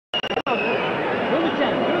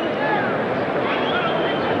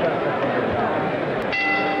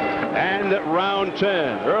at round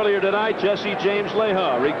 10. Earlier tonight, Jesse James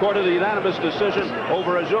Leha recorded a unanimous decision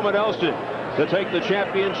over Azuma Nelson to take the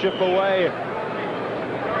championship away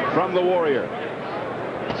from the Warrior.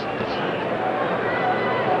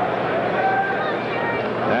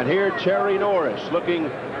 And here Terry Norris looking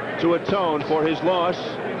to atone for his loss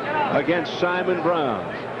against Simon Brown,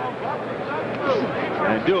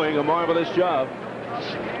 and doing a marvelous job.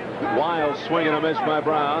 Wild swing and a miss by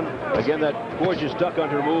Brown. Again, that gorgeous duck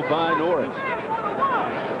under move by Norris.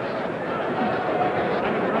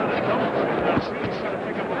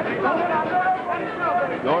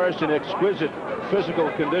 Norris in exquisite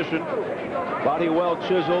physical condition, body well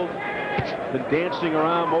chiseled, been dancing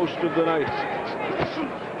around most of the night.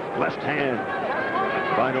 Left hand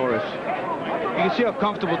by Norris. You can see how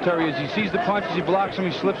comfortable Terry is. He sees the punches, he blocks them,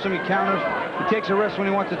 he slips them, he counters. He takes a rest when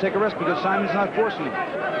he wants to take a rest because Simon's not forcing him.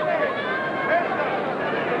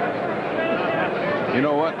 You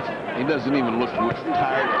know what? He doesn't even look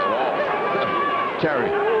tired at all.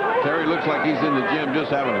 Terry looks like he's in the gym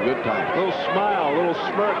just having a good time. A little smile, a little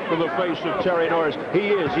smirk from the face of Terry Norris.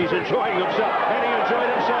 He is. He's enjoying himself. And he enjoyed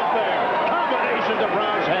himself there. Combination to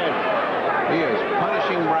Brown's head. He is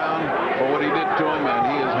punishing Brown for what he did to him, and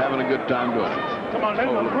he is having a good time doing it. Come on, let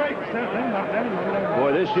him break.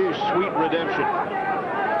 Boy, this is sweet redemption.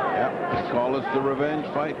 Yep, they call this the revenge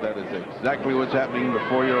fight. That is exactly what's happening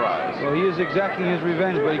before your eyes. Well, he is exacting his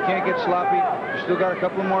revenge, but he can't get sloppy. He's still got a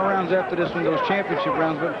couple more rounds after this one, those championship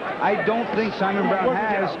rounds. But I don't think Simon Brown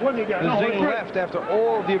has the zing left after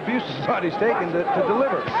all the abuse his body's taken to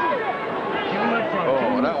deliver.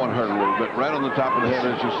 Oh, that one hurt a little bit. Right on the top of the head,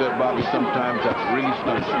 as you said, Bobby, sometimes that's really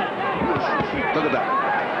stunning. Look at that.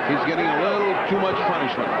 He's getting a little too much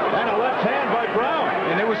punishment. And a left hand by Brown.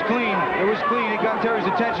 And it was clean. It was clean. It got Terry's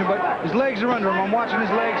attention, but his legs are under him. I'm watching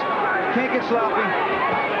his legs. Can't get sloppy.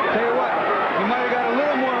 Tell you what, he might have got a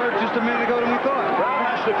little more hurt just a minute ago than we thought. Brown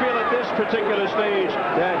has to feel at this particular stage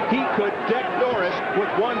that he could deck Norris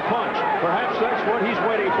with one punch. Perhaps that's what he's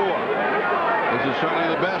waiting for. This is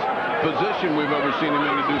certainly the best position we've ever seen him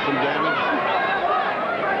in to do some damage.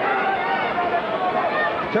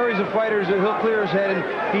 Terry's a fighter, so he'll clear his head, and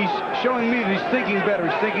he's showing me that he's thinking better,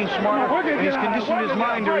 he's thinking smarter, and he's conditioned his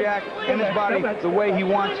mind to react and his body the way he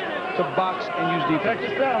wants to box and use defense.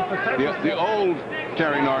 The old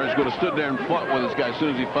Terry Norris could have stood there and fought with this guy as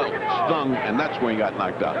soon as he felt stung, and that's when he got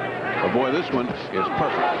knocked out. But boy, this one is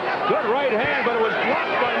perfect. Good right hand, but it was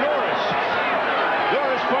blocked by Norris.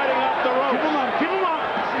 Norris fighting off the ropes. Keep him up.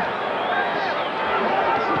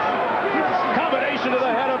 Combination to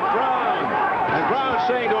the head of Brown. And Brown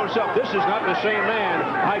saying to himself, this is not the same man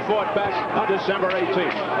I fought back on December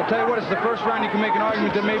 18th. I'll tell you what, it's the first round. You can make an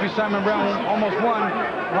argument that maybe Simon Brown almost won.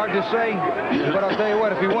 Hard to say, but I'll tell you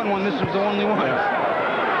what, if he won one, this was the only one.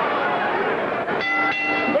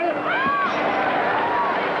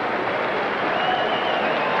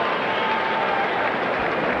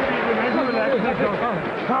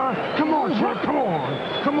 Come on, Chuck, come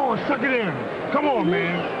on. Come on, suck it in. Come on,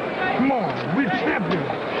 man. Come on, we're champions.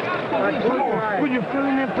 Come on, when you're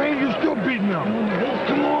feeling that pain, you're still beating them.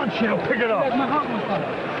 Come on, champ, pick it up.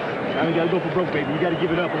 Now you gotta go for broke, baby. You gotta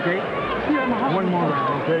give it up, okay? One more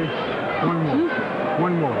round, okay? One more.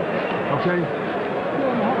 One more, okay?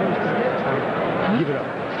 Give it up.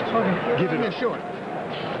 Give it up. Short.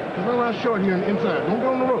 There's no round short here on the inside. Don't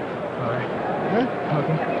go on the rope. All right.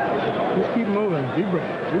 Okay? Just keep moving. Deep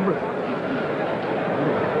breath. Deep breath.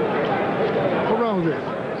 What round was this?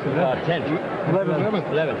 10.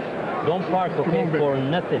 11. Don't park, okay, for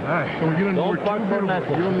nothing. All right. Don't park for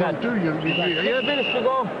nothing. You got 8 minutes to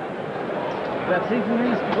go. You got 6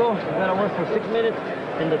 minutes to go. You got to work for 6 minutes,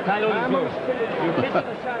 and the title is yours. You're pitching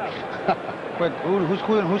the shutout. But whose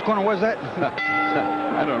corner was that?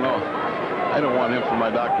 I don't know. I don't want him for my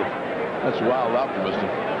doctor. That's wild optimism.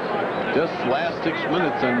 Just last 6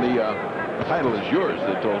 minutes, and the title is yours,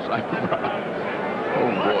 they told Simon Brown. Oh,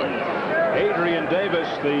 boy. Adrian Davis,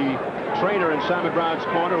 the trainer in Simon Brown's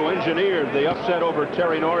corner, who engineered the upset over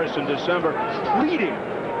Terry Norris in December, leading.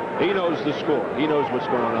 He knows the score. He knows what's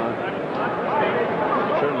going on.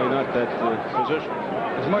 Certainly not that position.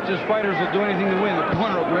 As much as fighters will do anything to win, the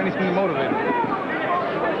corner will do anything to motivate them.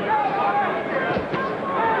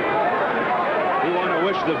 We want to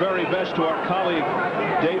wish the very best to our colleague,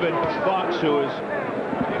 David Fox, who is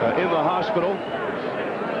in the hospital.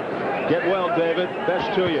 Get well, David.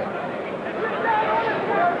 Best to you.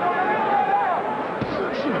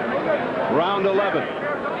 Round 11.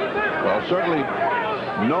 Well, certainly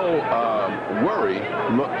no worry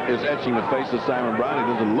is etching the face of Simon Brown.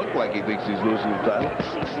 He doesn't look like he thinks he's losing the title.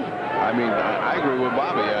 I mean, I agree with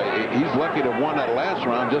Bobby. He's lucky to have won that last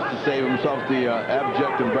round just to save himself the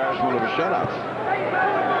abject embarrassment of a shutout.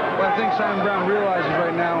 Well, I think Simon Brown realizes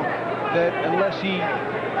right now that unless he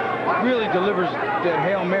really delivers that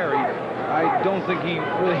Hail Mary, I don't think he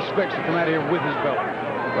really expects to come out of here with his belt.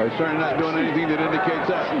 Well, he's certainly not doing anything that indicates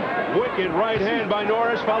that. Wicked right hand by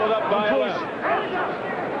Norris, followed up by a left.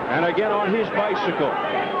 And again on his bicycle,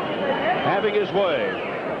 having his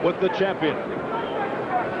way with the champion.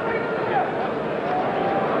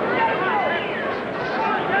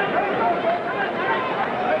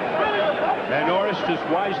 And Norris just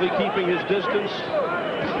wisely keeping his distance,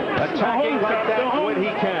 attacking like that when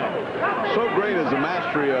he can. So great is the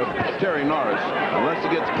mastery of Terry Norris, unless he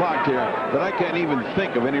gets clocked here, that I can't even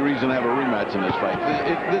think of any reason to have a rematch in this fight.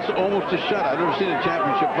 This is almost a shutout. I've never seen a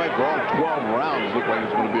championship fight for all 12 rounds look like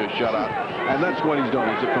it's going to be a shutout. And that's what he's doing.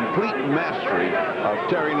 It's a complete mastery of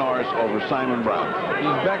Terry Norris over Simon Brown.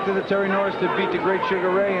 He's back to the Terry Norris that beat the great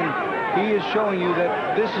Sugar Ray, and he is showing you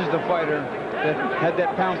that this is the fighter that had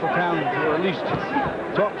that pound for pound, or at least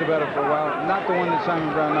talked about it for a while, not the one that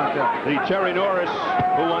Simon Brown knocked out. The Terry Norris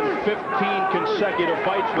who won 15 consecutive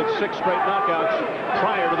fights with 6 straight knockouts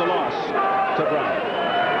prior to the loss to Brown.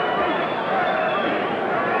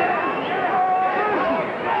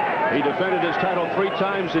 He defended his title 3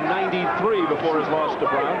 times in '93 before his loss to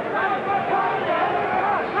Brown.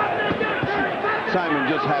 Simon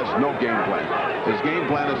just has no game plan. His game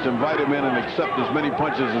plan is to invite him in and accept as many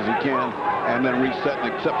punches as he can, and then reset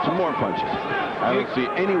and accept some more punches. I don't see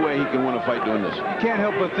any way he can win a fight doing this. You can't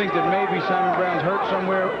help but think that maybe Simon Brown's hurt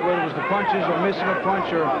somewhere, whether it was the punches or missing a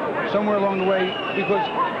punch or somewhere along the way, because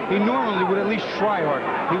he normally would at least try hard.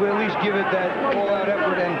 He would at least give it that all-out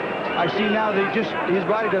effort, and I see now that his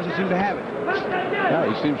body doesn't seem to have it. Yeah,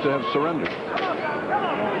 he seems to have surrendered.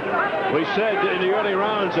 We said in the early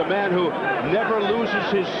rounds, a man who never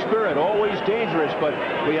loses his spirit, always dangerous, but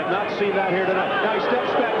we have not seen that here tonight. Now he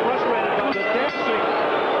steps back, frustrated by the dancing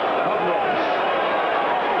of Norris.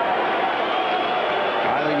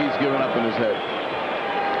 I think he's given up in his head.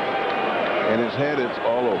 In his head, it's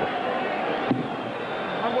all over.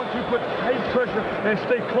 I want you to put tight pressure and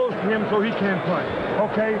stay close to him so he can't punch.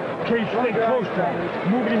 Okay? Okay, stay close to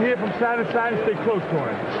him. Move your head from side to side and stay close to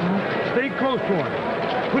him. Stay close to him.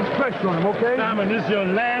 Put pressure on him, okay? Simon, this is your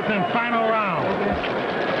last and final round.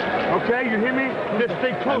 Okay, you hear me? Just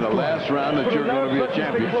stay close to him. And the last round that you're going to be a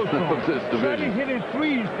champion of this division. Try to hit in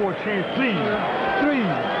 3s for a chance, please.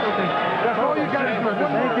 3s. Okay. That's all you got to do.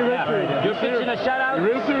 Thank you, Richard. You're fixing a shutout?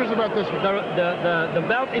 You're real serious about this one. The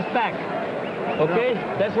belt is back. Okay?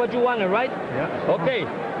 That's what you wanted, right? Yeah. Okay.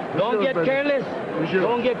 Don't get careless.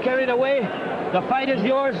 Don't get carried away. The fight is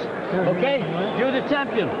yours. Okay? You're the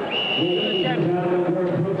champion. You're the champion.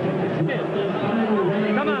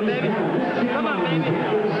 Come on, baby.